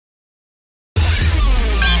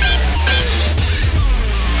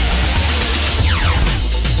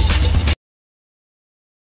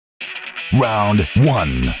Round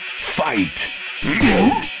 1. Fight!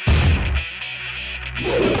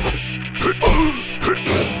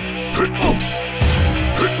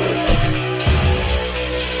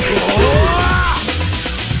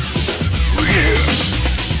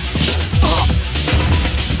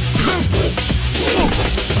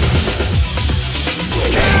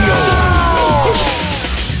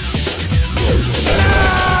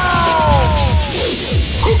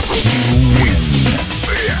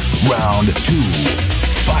 Round 2.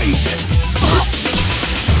 Fight!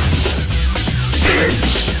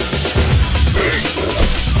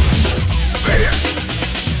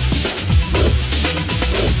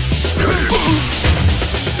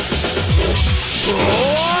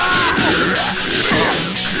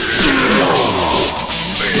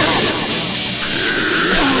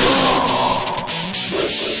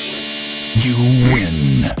 You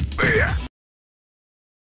win.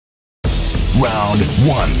 Round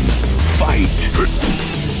 1. Fight!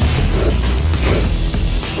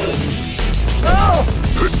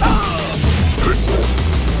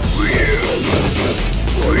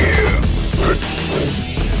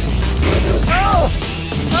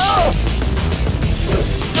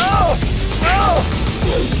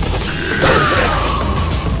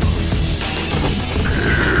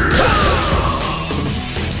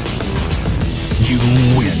 You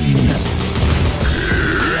win.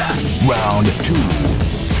 Round 2.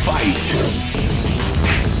 Fight!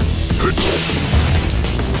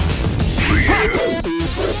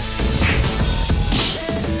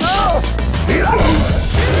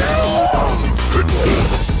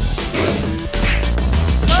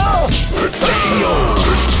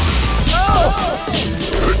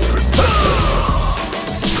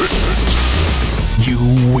 You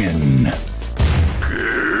win.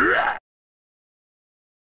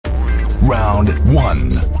 Round 1.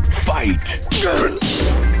 Fight!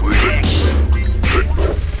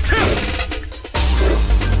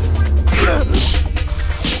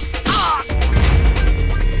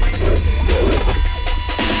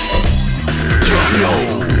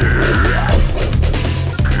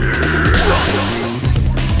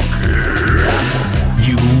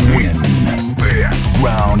 You win.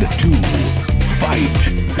 Round 2. Fight!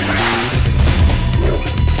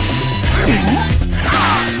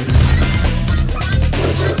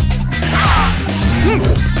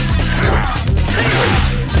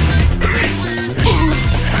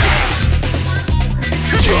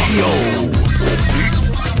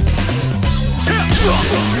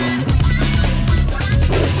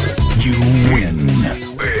 You win.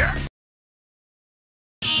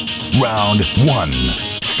 Round 1.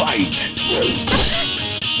 Fight!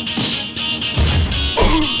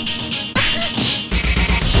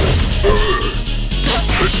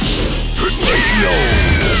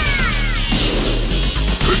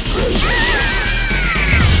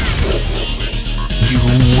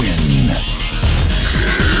 You win.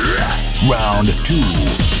 Round 2.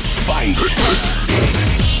 Fight!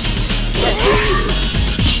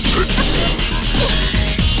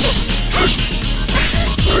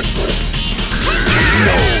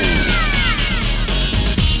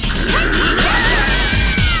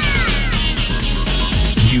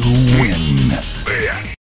 You win.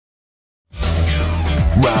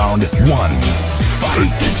 Round 1.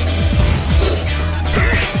 Fight!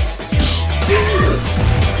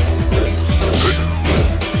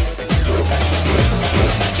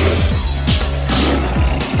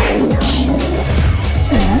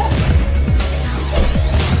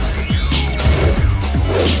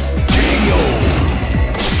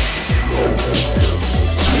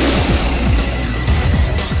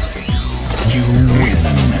 You win.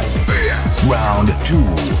 Round 2.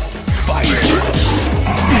 Fight!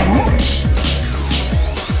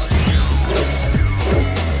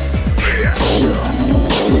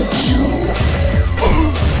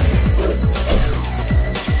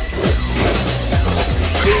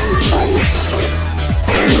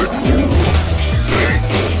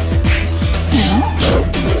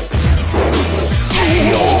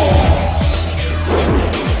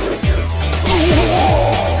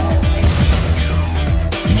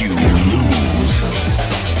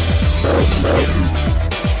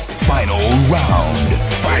 Final round.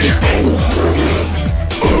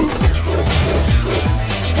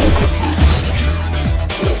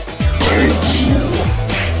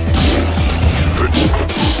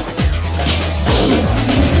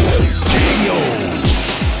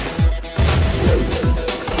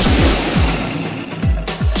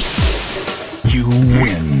 You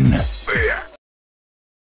win.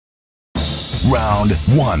 Round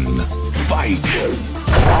 1. Fight!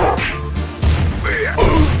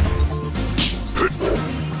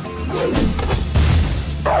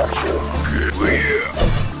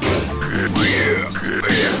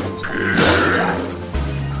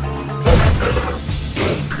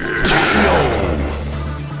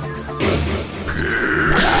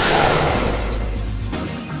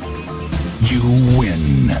 You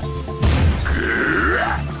win.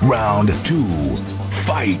 Round 2.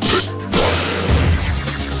 Fight.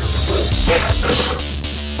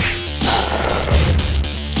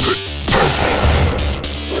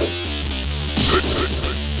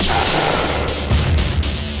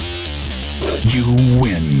 You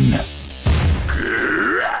win.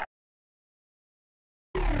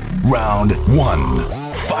 Round 1.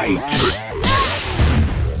 Fight.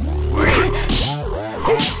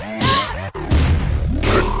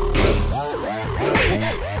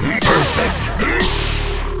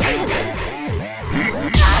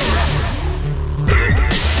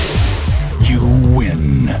 You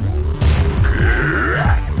win.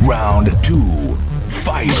 Round 2.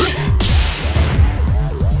 Fight.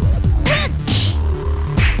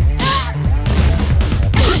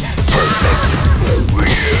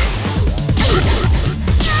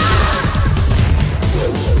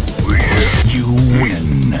 You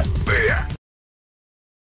win.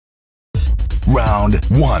 Round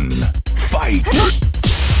 1. Fight.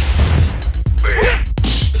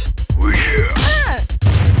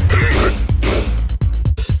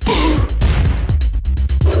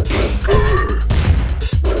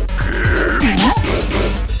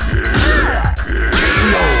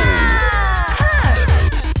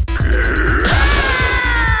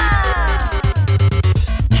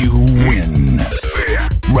 You win.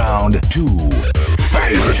 Round 2.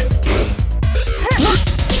 Fight.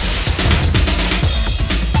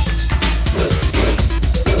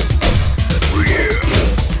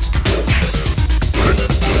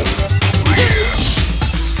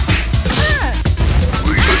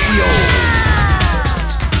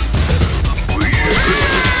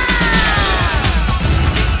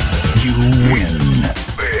 You win.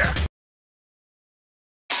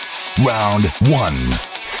 Round 1.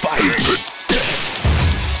 Fight.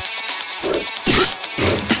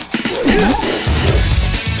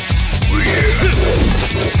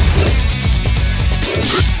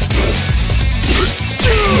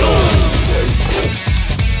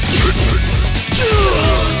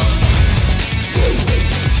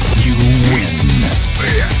 You win.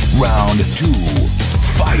 Round 2.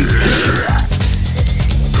 Fight.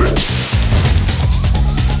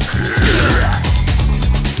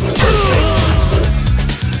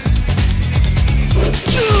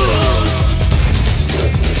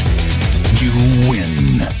 You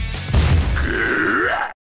win.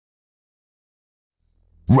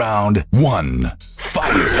 Round 1.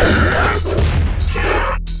 Fight.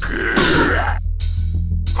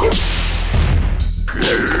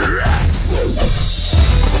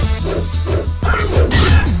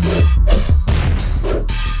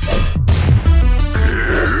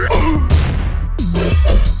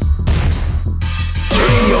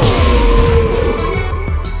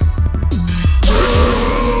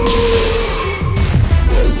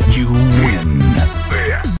 You win.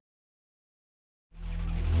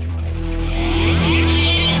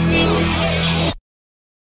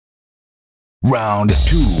 Round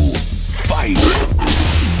 2. Fight.